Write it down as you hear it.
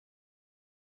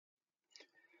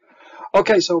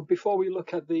Okay, so before we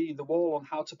look at the wall on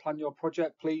how to plan your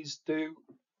project, please do,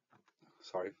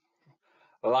 sorry,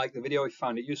 like the video if you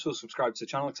find it useful, subscribe to the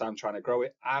channel because I'm trying to grow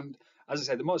it. And as I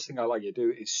say, the most thing I like you to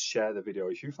do is share the video.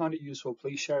 If you find it useful,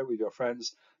 please share it with your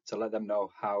friends to let them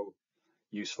know how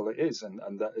useful it is and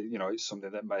that, you know, it's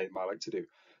something that they might like to do.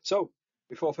 So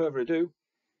before further ado,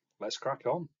 let's crack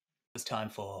on. It's time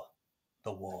for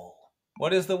the wall.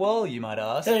 What is the wall, you might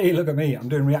ask? Hey, look at me, I'm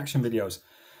doing reaction videos.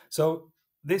 So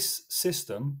this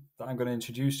system that I'm going to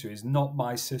introduce you is not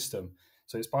my system.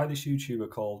 So it's by this YouTuber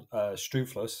called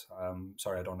Strufless.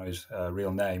 Sorry, I don't know his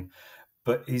real name,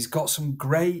 but he's got some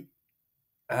great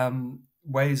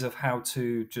ways of how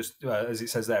to just, as it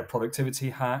says there, productivity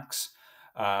hacks,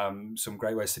 some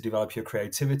great ways to develop your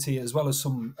creativity, as well as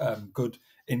some good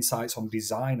insights on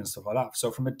design and stuff like that.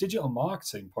 So from a digital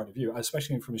marketing point of view,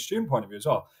 especially from a student point of view as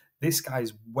well, this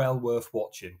guy's well worth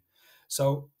watching.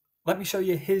 So let me show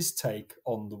you his take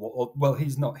on the, well,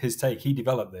 he's not his take, he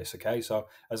developed this, okay? So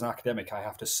as an academic, I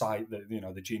have to cite the, you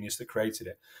know, the genius that created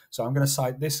it. So I'm going to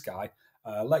cite this guy,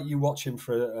 let you watch him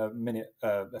for a minute,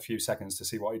 a few seconds to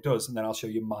see what he does, and then I'll show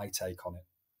you my take on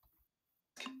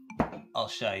it. I'll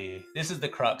show you. This is the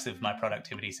crux of my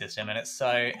productivity system, and it's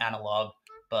so analog,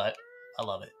 but I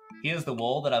love it. Here's the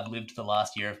wall that I've lived the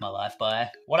last year of my life by.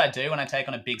 What I do when I take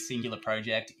on a big singular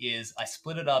project is I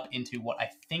split it up into what I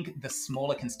think the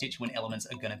smaller constituent elements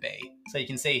are going to be. So you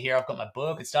can see here I've got my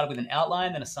book. It started with an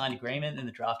outline, then a signed agreement, then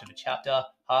the draft of a chapter,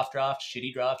 half draft,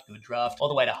 shitty draft, good draft, all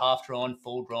the way to half drawn,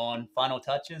 full drawn, final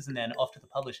touches, and then off to the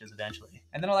publishers eventually.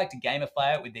 And then I like to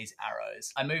gamify it with these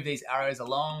arrows. I move these arrows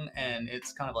along and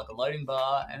it's kind of like a loading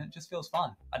bar and it just feels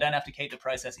fun. I don't have to keep the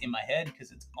process in my head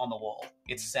because it's on the wall.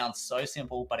 It sounds so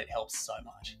simple, but it helps so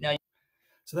much. Now,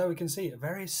 so there we can see it,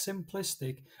 very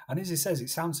simplistic. And as he says, it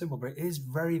sounds simple, but it is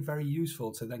very, very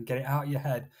useful to then get it out of your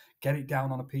head, get it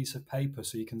down on a piece of paper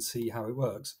so you can see how it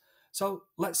works. So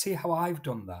let's see how I've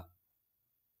done that.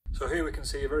 So here we can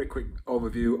see a very quick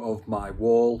overview of my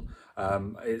wall.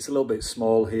 It's a little bit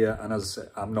small here, and as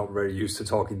I'm not very used to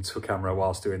talking to a camera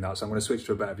whilst doing that, so I'm going to switch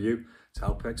to a better view to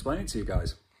help explain it to you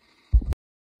guys.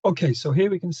 Okay, so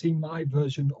here we can see my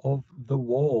version of the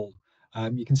wall.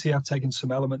 You can see I've taken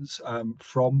some elements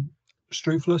from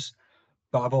Strufless,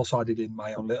 but I've also added in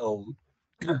my own little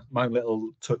my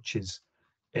little touches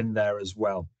in there as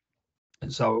well.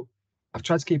 And so I've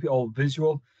tried to keep it all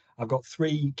visual. I've got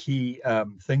three key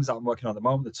things that I'm working on at the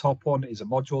moment. The top one is a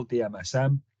module,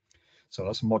 DMSM. So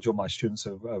that's a module my students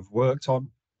have worked on.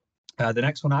 The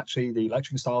next one, actually, the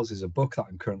lecturing styles, is a book that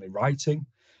I'm currently writing.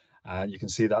 You can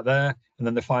see that there. And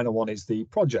then the final one is the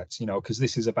project, you know, because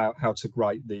this is about how to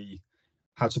write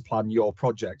how to plan your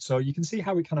project. So you can see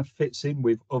how it kind of fits in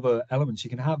with other elements. You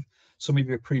can have some of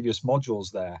your previous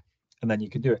modules there, and then you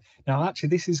can do it. Now, actually,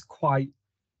 this is quite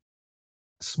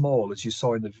small, as you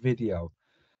saw in the video.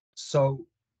 So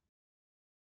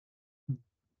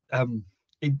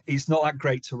it's not that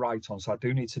great to write on. So I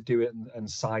do need to do it and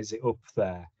size it up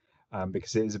there.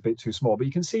 Because it is a bit too small. But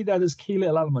you can see there's key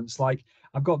little elements, like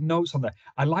I've got notes on there.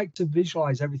 I like to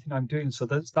visualize everything I'm doing. So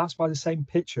that's why the same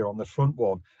picture on the front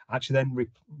one actually then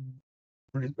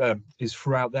is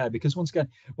throughout there. Because once again,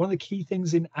 one of the key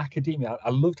things in academia, I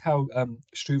loved how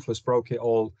Strufless broke it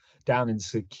all down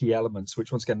into key elements,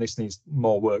 which once again, this needs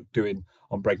more work doing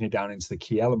on breaking it down into the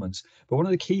key elements. But one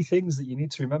of the key things that you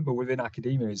need to remember within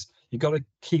academia is you've got to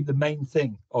keep the main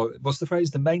thing, or what's the phrase?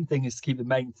 The main thing is to keep the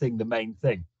main thing the main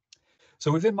thing.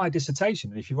 So within my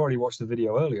dissertation, and if you've already watched the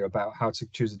video earlier about how to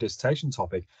choose a dissertation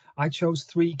topic, I chose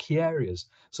 3 key areas.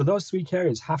 So those 3 key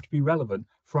areas have to be relevant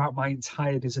throughout my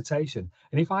entire dissertation.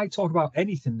 And if I talk about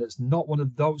anything that's not one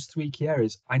of those 3 key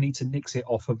areas, I need to nix it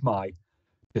off of my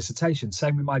dissertation.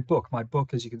 Same with my book. My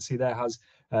book, as you can see there, has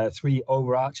 3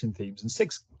 overarching themes and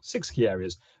six key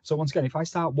areas. So once again, if I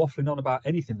start waffling on about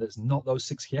anything that's not those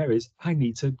 6 key areas, I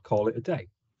need to call it a day.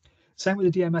 Same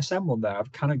with the DMSM one there.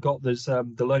 I've kind of got there's the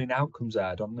learning outcomes there.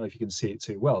 I don't know if you can see it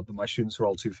too well, but my students are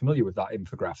all too familiar with that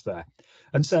infograph there.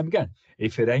 And same again,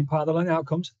 if it ain't part of the learning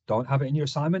outcomes, don't have it in your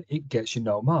assignment, it gets you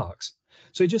no marks.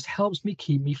 So it just helps me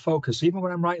keep me focused. Even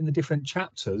when I'm writing the different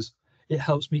chapters, it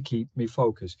helps me keep me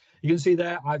focused. You can see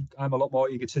there, I'm a lot more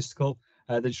egotistical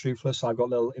than Strufless. So I've got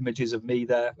little images of me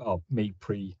there, or me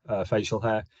pre-facial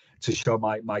hair, to show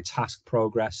my task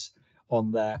progress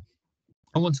on there.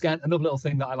 And once again, another little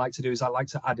thing that I like to do is I like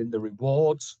to add in the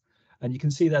rewards. And you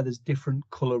can see there's different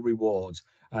color rewards.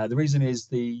 The reason is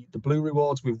the blue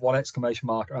rewards with 1 exclamation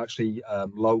mark are actually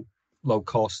low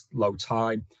cost, low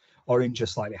time. Orange are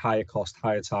slightly higher cost,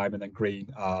 higher time, and then green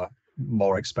are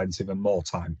more expensive and more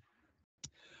time.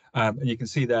 And you can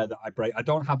see there that I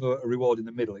don't have a reward in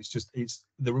the middle. It's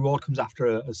the reward comes after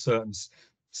a certain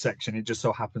section. It just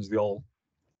so happens they all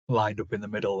lined up in the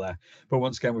middle there. But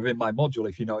once again, within my module,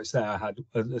 if you notice there, I had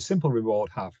a simple reward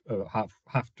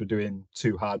after doing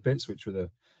 2 hard bits, which were the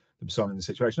persona in the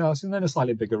situation analysis, and then a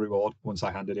slightly bigger reward once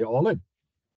I handed it all in.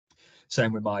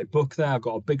 Same with my book there. I've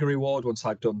got a bigger reward once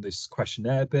I've done this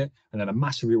questionnaire bit, and then a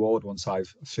massive reward once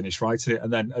I've finished writing it.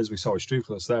 And then, as we saw with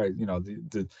Struchless there, you know,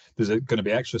 there's going to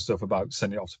be extra stuff about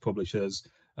sending it off to publishers,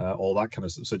 all that kind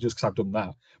of stuff. So just because I've done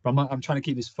that, but I'm trying to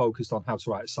keep this focused on how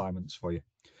to write assignments for you.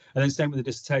 And then same with the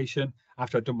dissertation.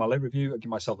 After I've done my lit review, I give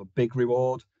myself a big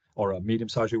reward or a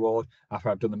medium-sized reward. After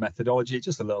I've done the methodology,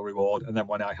 just a little reward. And then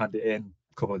when I hand it in,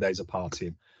 a couple of days of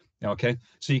partying. Okay,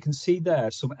 so you can see there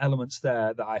some elements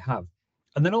there that I have.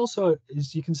 And then also,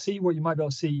 is you can see what you might be able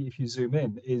to see if you zoom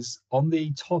in, is on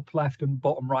the top left and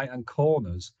bottom right-hand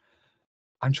corners,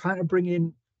 I'm trying to bring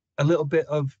in a little bit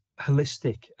of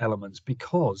holistic elements,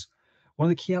 because one of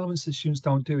the key elements that students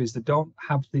don't do is they don't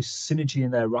have this synergy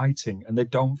in their writing, and they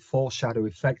don't foreshadow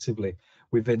effectively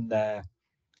within their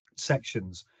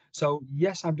sections. So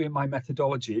yes, I'm doing my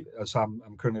methodology. So I'm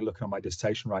currently looking at my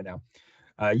dissertation right now.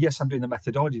 Yes, I'm doing the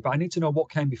methodology, but I need to know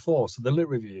what came before. So the lit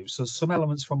review. So some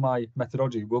elements from my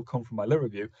methodology will come from my lit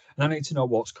review, and I need to know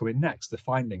what's coming next, the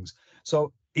findings.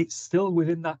 So it's still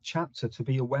within that chapter to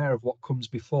be aware of what comes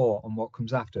before and what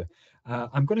comes after.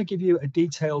 I'm going to give you a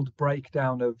detailed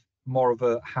breakdown of more of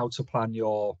a how to plan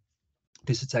your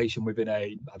dissertation within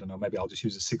a, I don't know, maybe I'll just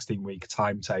use a 16-week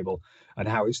timetable, and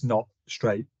how it's not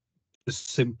straight as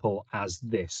simple as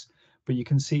this, but you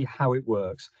can see how it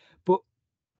works. But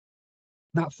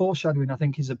that foreshadowing, I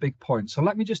think, is a big point. So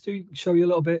let me just show you a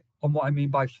little bit on what I mean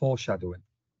by foreshadowing.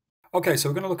 Okay, so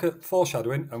we're going to look at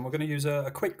foreshadowing, and we're going to use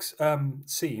a quick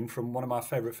scene from one of my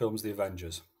favourite films, The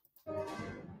Avengers.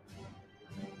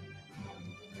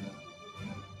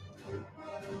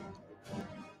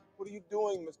 What are you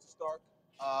doing, Mr. Stark?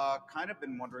 Kind of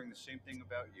been wondering the same thing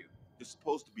about you. You're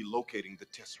supposed to be locating the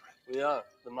Tesseract. We are.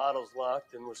 The model's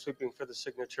locked, and we're sweeping for the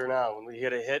signature now. When we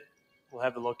hit a hit, we'll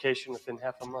have the location within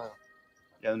half a mile.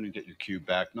 Yeah, let me get your cube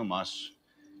back. No muss.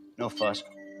 No fuss.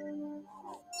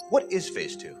 What is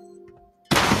phase 2?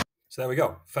 So there we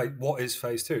go. What is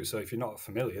phase 2? So if you're not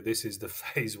familiar, this is the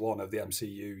phase 1 of the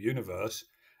MCU universe.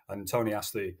 And Tony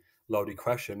asked the loaded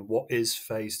question, what is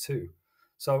phase 2?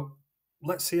 So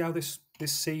let's see how this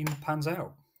scene pans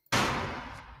out.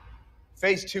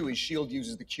 Phase 2 is S.H.I.E.L.D.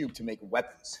 uses the cube to make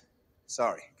weapons.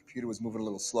 Sorry, computer was moving a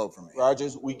little slow for me.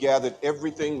 Rogers, we gathered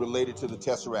everything related to the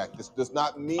Tesseract. This does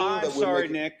not mean that we're sorry,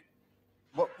 making... Nick.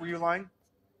 What were you lying?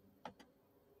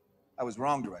 I was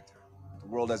wrong, Director. The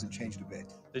world hasn't changed a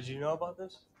bit. Did you know about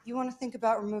this? You want to think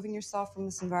about removing yourself from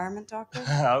this environment, Doctor?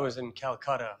 I was in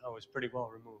Calcutta. I was pretty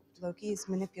well removed. Loki is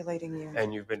manipulating you.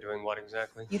 And you've been doing what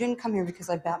exactly? You didn't come here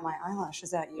because I bat my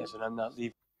eyelashes at you. Yes, and I'm not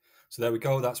leaving. So there we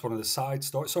go. That's one of the side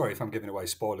stories. Sorry if I'm giving away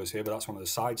spoilers here, but that's one of the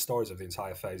side stories of the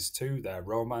entire phase 2, their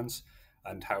romance,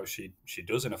 and how she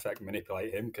does in effect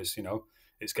manipulate him because, you know,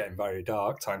 it's getting very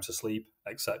dark, time to sleep,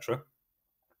 etc.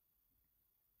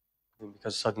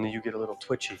 Because suddenly you get a little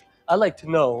twitchy. I'd like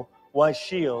to know why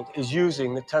S.H.I.E.L.D. is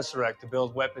using the Tesseract to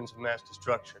build weapons of mass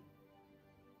destruction.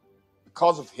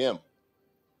 Because of him.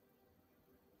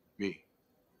 Me.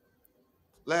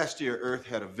 Last year, Earth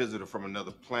had a visitor from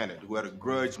another planet who had a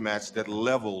grudge match that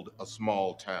leveled a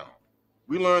small town.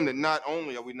 We learned that not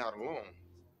only are we not alone,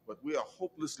 but we are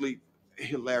hopelessly,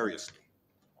 hilariously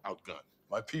outgunned.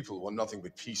 My people want nothing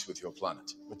but peace with your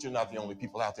planet. But you're not the only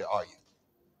people out there, are you?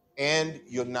 And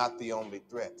you're not the only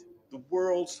threat. The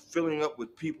world's filling up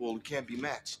with people who can't be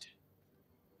matched.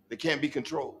 They can't be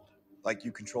controlled. Like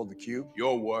you controlled the cube?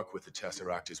 Your work with the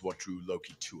Tesseract is what drew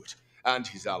Loki to it, and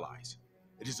his allies.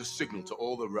 It is a signal to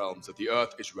all the realms that the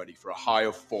Earth is ready for a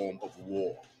higher form of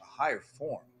war. A higher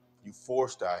form? You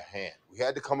forced our hand. We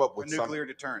had to come up with A nuclear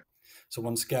deterrent. So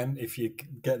once again, if you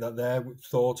get that there, with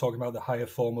Thor talking about the higher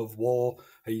form of war,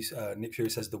 Nick Fury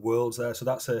says the world's there. So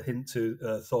that's a hint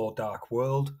to Thor Dark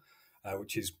World,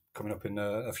 which is coming up in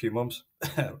a few months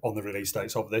on the release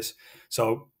dates of this.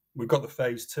 So we've got the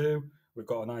phase 2. We've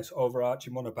got a nice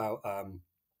overarching one about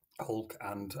Hulk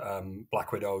and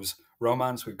Black Widow's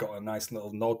romance. We've got a nice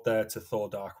little nod there to Thor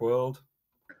Dark World.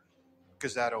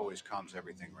 Because that always calms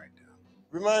everything right down.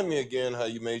 Remind me again how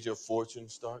you made your fortune,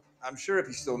 Stark. I'm sure if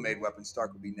he still made weapons,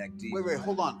 Stark would be neck deep. Wait,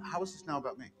 hold on. How is this now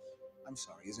about me? I'm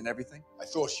sorry, isn't everything? I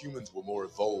thought humans were more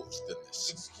evolved than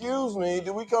this. Excuse me,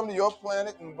 did we come to your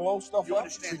planet and blow stuff You up?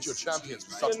 understand Treat your this is champions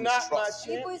with right? such You're not my mistrust.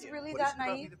 Are you boys really What is that it about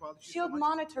me naive? that bothers you so S.H.I.E.L.D. much?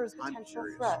 monitors I'm potential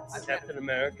curious. threats. Captain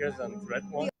America's on threat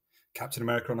watch. Captain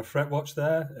America on a threat watch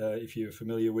there. If you're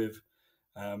familiar with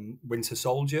Winter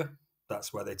Soldier,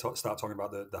 that's where they start talking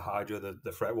about the Hydra,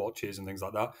 the threat watches and things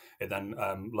like that. It then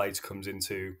later comes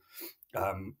into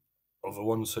other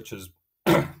ones such as,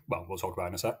 well, we'll talk about it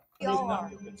in a sec.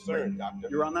 Concerned, Doctor.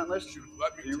 You're on that list?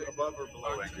 Are you above or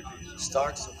below entities?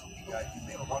 Stark, so you guys, you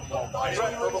make one more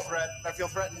verbal threat. I feel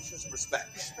threatened. Show some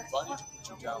respect. If I need to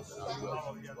put you down, then I will.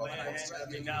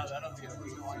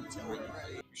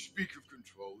 You speak of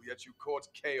control, yet you court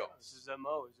chaos. This is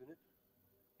MO, isn't it?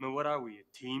 I mean, what are we,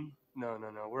 a team? No.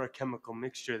 We're a chemical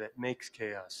mixture that makes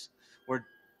chaos.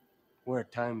 We're a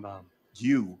time bomb.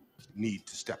 You need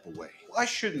to step away. Why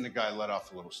shouldn't the guy let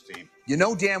off a little steam? You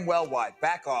know damn well why.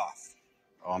 Back off.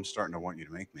 Oh, I'm starting to want you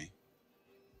to make me.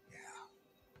 Yeah.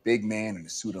 Big man in a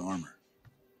suit of armor.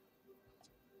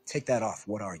 Take that off.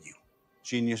 What are you?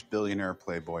 Genius, billionaire,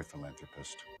 playboy,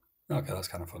 philanthropist. Okay, that's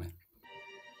kind of funny.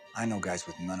 I know guys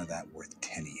with none of that worth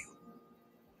 10 of you.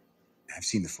 I've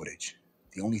seen the footage.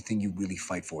 The only thing you really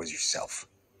fight for is yourself.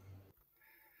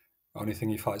 Only thing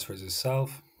he fights for is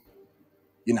himself.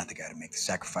 You're not the guy to make the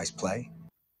sacrifice play.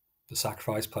 The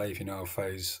sacrifice play, if you know how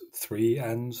phase 3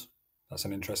 ends, that's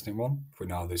an interesting one. If we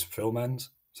know how this film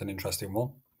ends, it's an interesting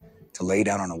one. To lay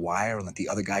down on a wire and let the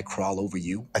other guy crawl over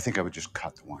you? I think I would just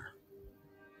cut the wire.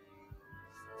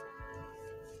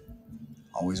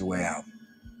 Always a way out.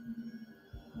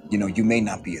 You know, you may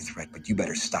not be a threat, but you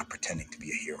better stop pretending to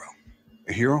be a hero.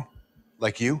 A hero?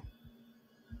 Like you?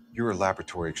 You're a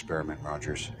laboratory experiment,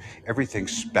 Rogers. Everything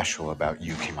special about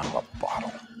you came out of a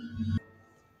bottle.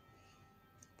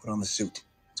 Put on the suit.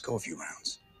 Let's go a few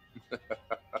rounds.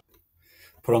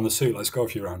 Put on the suit, let's go a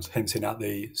few rounds, hinting at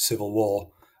the Civil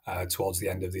War towards the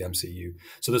end of the MCU.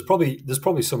 So there's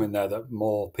probably some in there that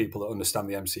more people that understand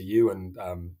the MCU and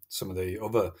some of the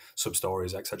other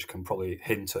sub-stories, etc., can probably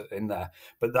hint at in there.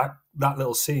 But that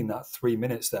little scene, that 3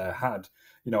 minutes there, had,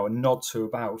 you know, a nod to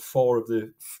about 4 of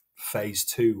the phase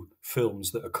 2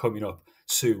 films that are coming up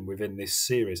soon within this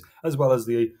series, as well as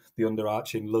the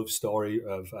underarching love story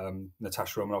of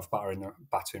Natasha Romanoff battering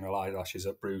her eyelashes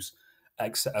at Bruce,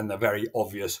 and the very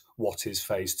obvious what is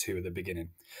phase 2 at the beginning.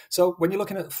 So when you're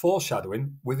looking at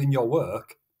foreshadowing within your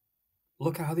work,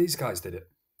 look at how these guys did it.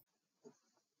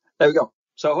 There we go.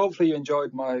 So hopefully you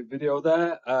enjoyed my video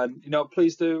there. You know,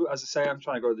 please do, as I say, I'm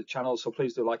trying to grow the channel, so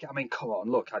please do like it. I mean, come on,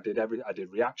 look, I did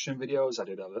reaction videos, I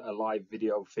did a live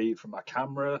video feed from my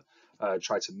camera,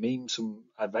 tried to meme some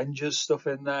Avengers stuff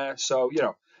in there. So, you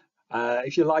know,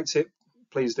 if you liked it,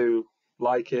 please do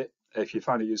like it. If you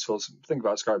found it useful, think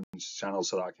about subscribing to the channel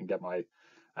so that I can get my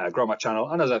grow my channel.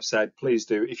 And as I've said, please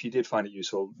do, if you did find it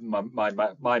useful, my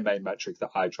main metric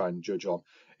that I try and judge on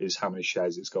is how many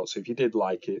shares it's got. So if you did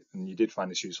like it and you did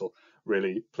find this useful,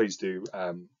 really, please do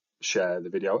share the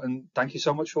video. And thank you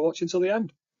so much for watching till the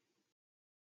end.